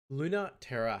Luna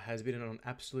Terra has been on an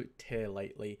absolute tear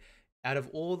lately. Out of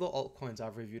all the altcoins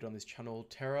I've reviewed on this channel,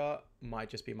 Terra might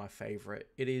just be my favorite.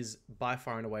 It is by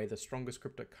far and away the strongest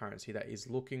cryptocurrency that is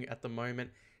looking at the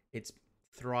moment. It's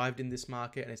thrived in this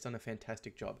market and it's done a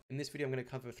fantastic job. In this video, I'm going to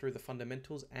cover through the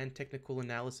fundamentals and technical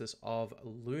analysis of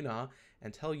Luna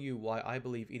and tell you why I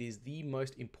believe it is the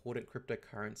most important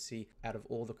cryptocurrency out of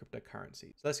all the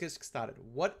cryptocurrencies. So let's get started.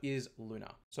 What is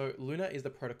Luna? So Luna is the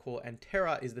protocol and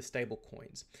Terra is the stable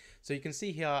coins. So you can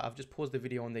see here, I've just paused the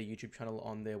video on their YouTube channel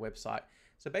on their website.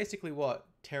 So basically what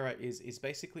Terra is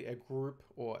basically a group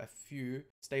or a few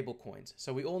stable coins.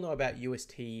 So we all know about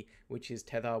UST, which is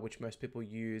Tether, which most people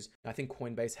use. I think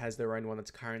Coinbase has their own one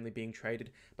that's currently being traded.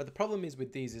 But the problem is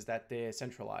with these is that they're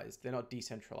centralized. They're not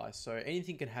decentralized. So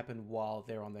anything can happen while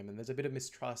they're on them. And there's a bit of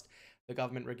mistrust. The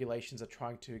government regulations are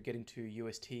trying to get into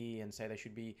UST and say they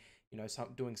should be,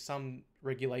 doing some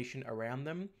regulation around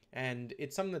them. And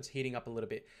it's something that's heating up a little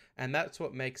bit. And that's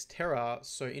what makes Terra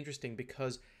so interesting,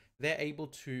 because they're able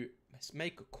to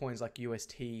make coins like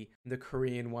UST, the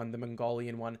Korean one, the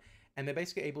Mongolian one, and they're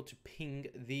basically able to ping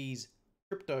these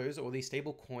cryptos or these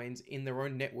stable coins in their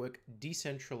own network,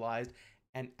 decentralized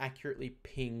and accurately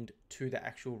pinged to the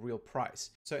actual real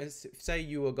price. So say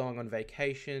you were going on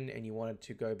vacation and you wanted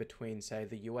to go between, say,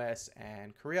 the US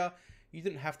and Korea, you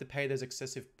didn't have to pay those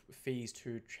excessive fees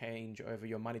to change over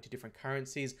your money to different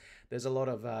currencies. There's a lot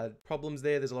of problems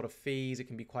there. There's a lot of fees. It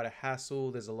can be quite a hassle.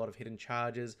 There's a lot of hidden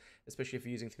charges, especially if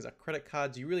you're using things like credit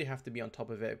cards. You really have to be on top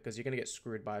of it because you're going to get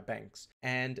screwed by banks.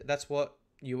 And that's what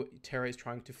Terra is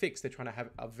trying to fix. They're trying to have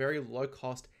a very low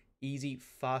cost, easy,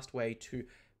 fast way to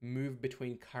move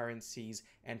between currencies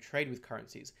and trade with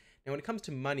currencies. Now, when it comes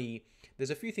to money,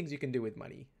 there's a few things you can do with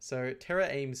money. So Terra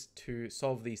aims to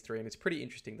solve these three, and it's pretty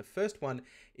interesting. The first one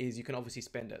is you can obviously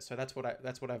spend it. So that's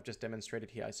what I've just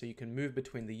demonstrated here. So you can move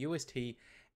between the UST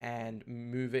and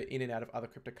move it in and out of other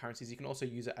cryptocurrencies. You can also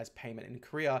use it as payment. In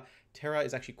Korea, Terra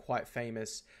is actually quite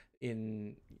famous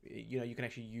in, you can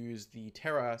actually use the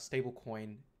Terra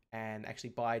stablecoin and actually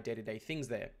buy day-to-day things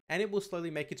there. And it will slowly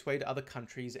make its way to other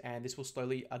countries, and this will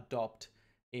slowly adopt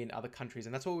in other countries.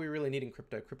 And that's what we really need in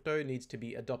crypto. Crypto needs to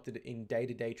be adopted in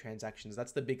day-to-day transactions.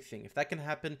 That's the big thing. If that can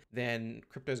happen, then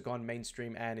crypto's gone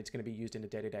mainstream and it's going to be used in a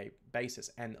day-to-day basis.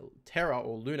 And Terra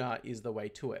or Luna is the way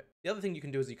to it. The other thing you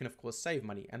can do is you can, of course, save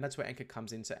money. And that's where Anchor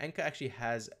comes in. So Anchor actually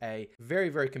has a very,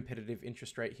 very competitive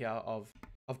interest rate here of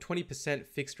 20%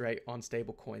 fixed rate on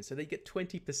stable coins. So they get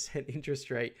 20% interest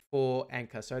rate for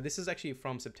Anchor. So this is actually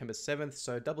from September 7th.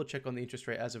 So double check on the interest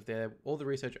rate as of there. All the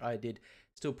research I did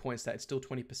still points that it's still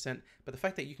 20%. But the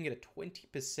fact that you can get a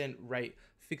 20% rate,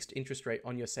 fixed interest rate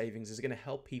on your savings is going to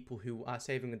help people who are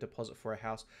saving a deposit for a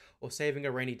house or saving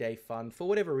a rainy day fund for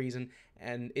whatever reason.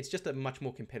 And it's just a much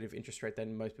more competitive interest rate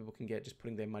than most people can get just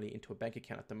putting their money into a bank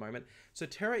account at the moment. So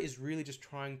Terra is really just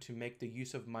trying to make the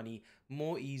use of money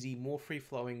more easy, more free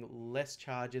flowing, less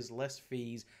charges, less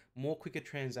fees, more quicker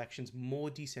transactions, more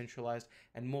decentralized,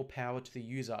 and more power to the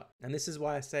user. And this is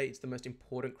why I say it's the most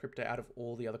important crypto out of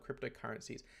all the other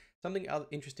cryptocurrencies. Something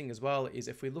interesting as well is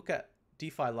if we look at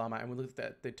DeFi Llama and we look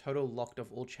at the total locked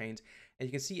of all chains, and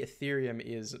you can see Ethereum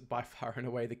is by far and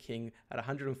away the king at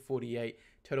 148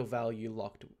 total value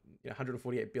locked,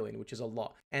 148 billion, which is a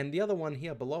lot. And the other one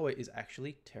here below it is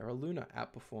actually Terra Luna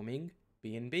outperforming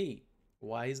BNB.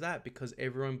 Why is that? Because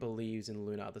everyone believes in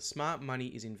Luna. The smart money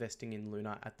is investing in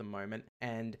Luna at the moment,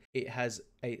 and it has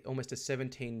almost a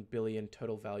 17 billion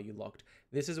total value locked.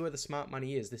 This is where the smart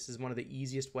money is. This is one of the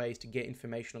easiest ways to get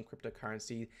information on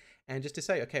cryptocurrency, and just to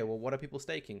say, okay, well, what are people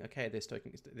staking? Okay, they're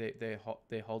staking,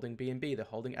 they're holding BNB, they're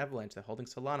holding Avalanche, they're holding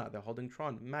Solana, they're holding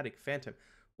Tron, Matic, Phantom.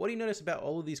 What do you notice about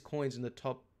all of these coins in the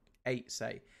top 8,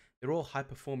 say? They're all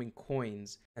high-performing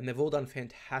coins, and they've all done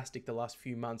fantastic the last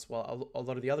few months, while a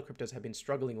lot of the other cryptos have been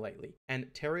struggling lately.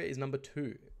 And Terra is number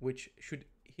 2, which should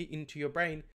hit into your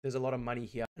brain. There's a lot of money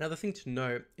here. Another thing to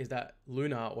know is that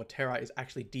Luna or Terra is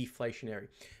actually deflationary.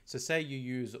 So say you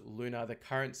use Luna, the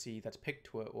currency that's pegged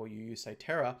to it, or you use, say,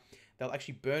 Terra, they'll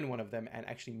actually burn one of them and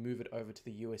actually move it over to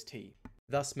the UST,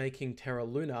 thus making Terra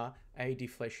Luna a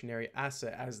deflationary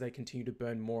asset as they continue to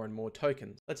burn more and more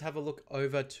tokens. Let's have a look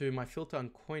over to my filter on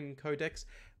Coin Codex,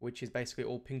 which is basically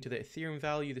all pinged to the Ethereum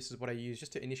value. This is what I use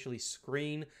just to initially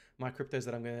screen my cryptos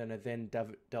that I'm going to then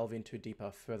delve into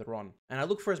deeper further on. And I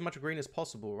look for as much green as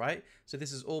possible, right? So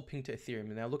this is all pinged to Ethereum.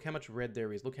 And now look how much red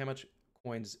there is. Look how much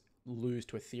coins lose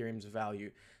to Ethereum's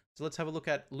value. So let's have a look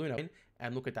at Luna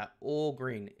and look at that. All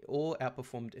green, all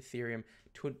outperformed Ethereum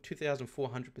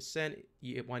 2,400%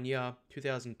 year 1 year,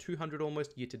 2,200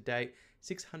 almost year to date,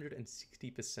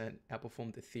 660%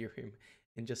 outperformed Ethereum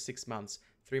in just 6 months.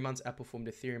 3 months outperformed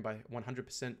Ethereum by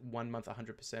 100%, 1 month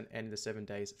 100%, and in the 7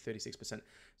 days 36%.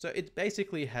 So it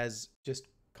basically has just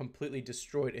completely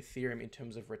destroyed Ethereum in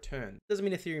terms of return. Doesn't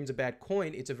mean Ethereum's a bad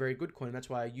coin, it's a very good coin. That's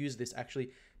why I use this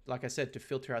actually, like I said, to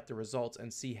filter out the results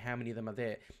and see how many of them are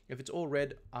there. If it's all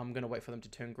red, I'm going to wait for them to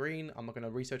turn green. I'm not going to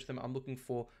research them. I'm looking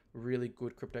for really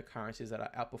good cryptocurrencies that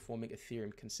are outperforming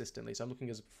Ethereum consistently. So I'm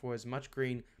looking for as much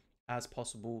green as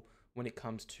possible when it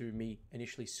comes to me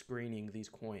initially screening these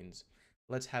coins.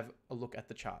 Let's have a look at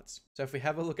the charts. So if we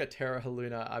have a look at Terra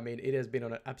Luna, I mean, it has been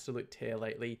on an absolute tear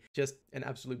lately, just an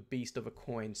absolute beast of a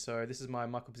coin. So this is my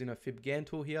Pizzino Fib Gan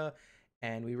tool here.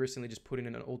 And we recently just put in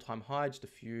an all-time high just a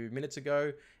few minutes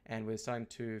ago, and we're starting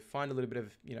to find a little bit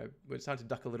of, we're starting to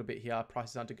duck a little bit here.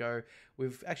 Prices starting to go.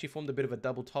 We've actually formed a bit of a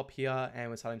double top here, and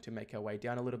we're starting to make our way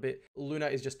down a little bit. Luna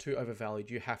is just too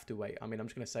overvalued. You have to wait. I mean, I'm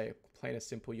just going to say it plain and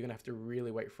simple. You're going to have to really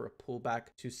wait for a pullback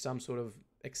to some sort of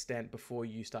extent before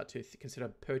you start to consider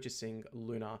purchasing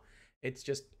Luna. It's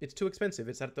too expensive.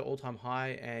 It's at the all-time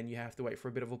high, and you have to wait for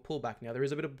a bit of a pullback. Now, there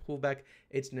is a bit of a pullback.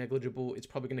 It's negligible. It's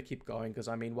probably going to keep going because,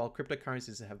 I mean, while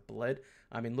cryptocurrencies have bled,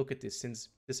 I mean, look at this. Since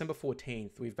December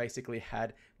 14th, we've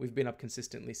been up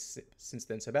consistently since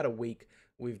then. So about a week,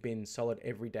 we've been solid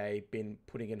every day, been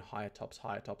putting in higher tops,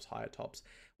 higher tops, higher tops,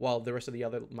 while the rest of the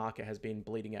other market has been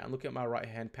bleeding out. And look at my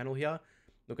right-hand panel here.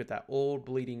 Look at that, all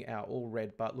bleeding out, all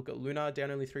red. But look at Luna,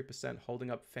 down only 3%, holding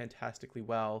up fantastically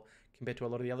well compared to a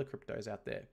lot of the other cryptos out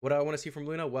there. What do I want to see from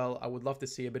Luna? Well, I would love to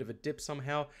see a bit of a dip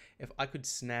somehow. If I could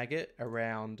snag it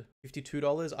around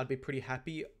 $52, I'd be pretty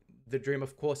happy. The dream,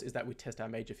 of course, is that we test our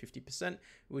major 50%,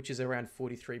 which is around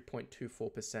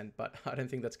 43.24%, but I don't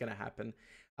think that's going to happen.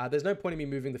 There's no point in me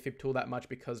moving the Fib tool that much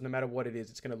because no matter what it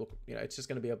is, it's going to look, it's just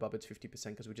going to be above its 50%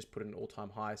 because we just put an all-time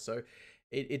high. So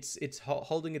it's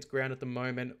holding its ground at the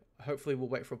moment. Hopefully we'll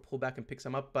wait for a pullback and pick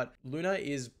some up, but Luna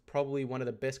is probably one of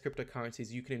the best cryptocurrencies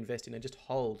you can invest in and just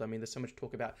hold. I mean, there's so much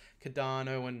talk about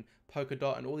Cardano and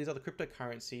Polkadot and all these other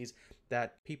cryptocurrencies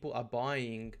that people are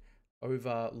buying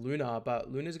over Luna,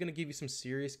 but Luna is going to give you some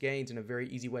serious gains in a very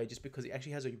easy way just because it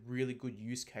actually has a really good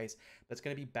use case that's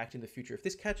going to be backed in the future. If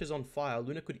this catches on fire,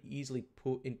 Luna could easily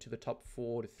put into the top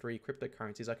 4 to 3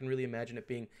 cryptocurrencies. I can really imagine it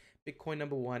being Bitcoin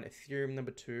number 1, Ethereum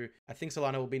number 2. I think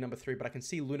Solana will be number 3, but I can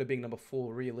see Luna being number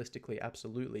 4 realistically,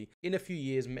 absolutely. In a few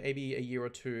years, maybe a year or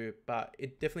two, but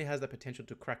it definitely has the potential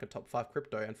to crack a top 5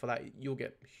 crypto, and for that, you'll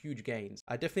get huge gains.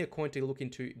 Definitely a coin to look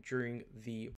into during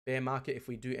the bear market if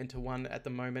we do enter one. At the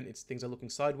moment, things are looking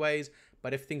sideways,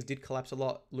 but if things did collapse a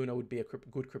lot, Luna would be a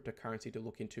good cryptocurrency to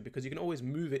look into because you can always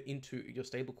move it into your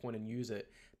stablecoin and use it.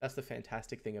 That's the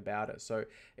fantastic thing about it. So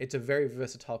it's a very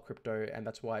versatile crypto, and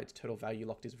that's why its total value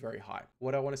locked is very high.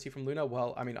 What I want to see from Luna?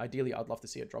 Well, I mean, ideally, I'd love to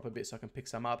see it drop a bit so I can pick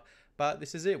some up, but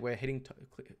this is it. We're hitting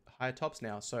higher tops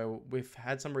now. So we've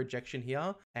had some rejection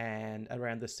here, and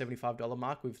around the $75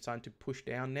 mark, we've started to push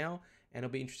down now. And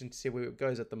it'll be interesting to see where it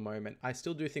goes at the moment. I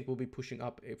still do think we'll be pushing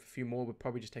up a few more. We're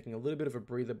probably just taking a little bit of a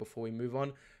breather before we move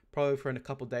on, probably for in a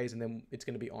couple of days, and then it's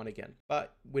going to be on again.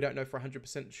 But we don't know for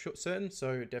 100% certain,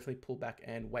 so definitely pull back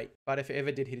and wait. But if it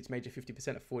ever did hit its major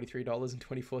 50% at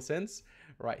 $43.24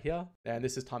 right here, and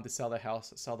this is time to sell the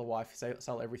house, sell the wife,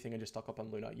 sell everything, and just stock up on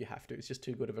Luna. You have to. It's just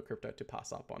too good of a crypto to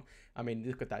pass up on. I mean,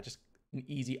 look at that. Just an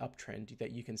easy uptrend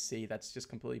that you can see that's just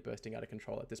completely bursting out of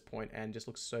control at this point and just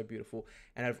looks so beautiful.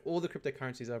 And out of all the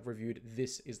cryptocurrencies I've reviewed,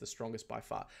 this is the strongest by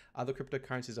far. Other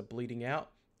cryptocurrencies are bleeding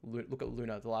out. Look at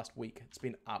Luna the last week. It's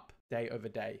been up day over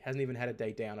day. Hasn't even had a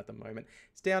day down at the moment.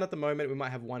 It's down at the moment. We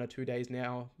might have 1 or 2 days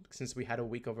now since we had a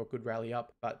week of a good rally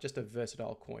up, but just a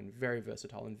versatile coin. Very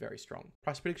versatile and very strong.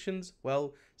 Price predictions?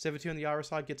 Well, 72 on the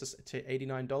RSI gets us to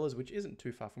 $89, which isn't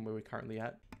too far from where we're currently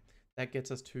at. That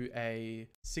gets us to a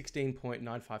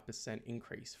 16.95%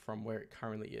 increase from where it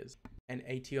currently is. And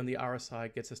 80 on the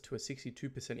RSI gets us to a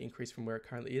 62% increase from where it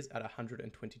currently is at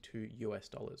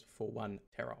 $122 for 1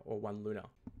 Terra or 1 Luna.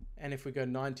 And if we go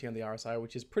 90 on the RSI,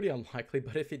 which is pretty unlikely,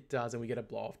 but if it does and we get a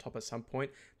blow off top at some point,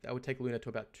 that would take Luna to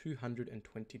about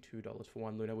 $222 for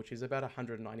 1 Luna, which is about a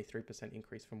 193%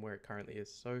 increase from where it currently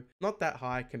is. So not that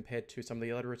high compared to some of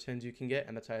the other returns you can get.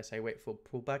 And that's why I say wait for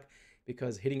pullback,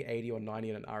 because hitting 80 or 90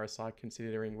 on an RSI,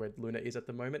 considering where Luna is at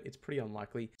the moment, it's pretty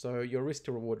unlikely. So your risk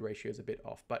to reward ratio is a bit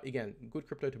off. But again, good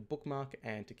crypto to bookmark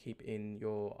and to keep in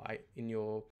your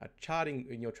charting,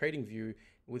 in your trading view,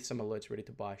 with some alerts ready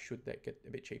to buy should that get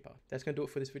a bit cheaper. That's going to do it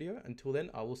for this video. Until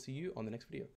then, I will see you on the next video.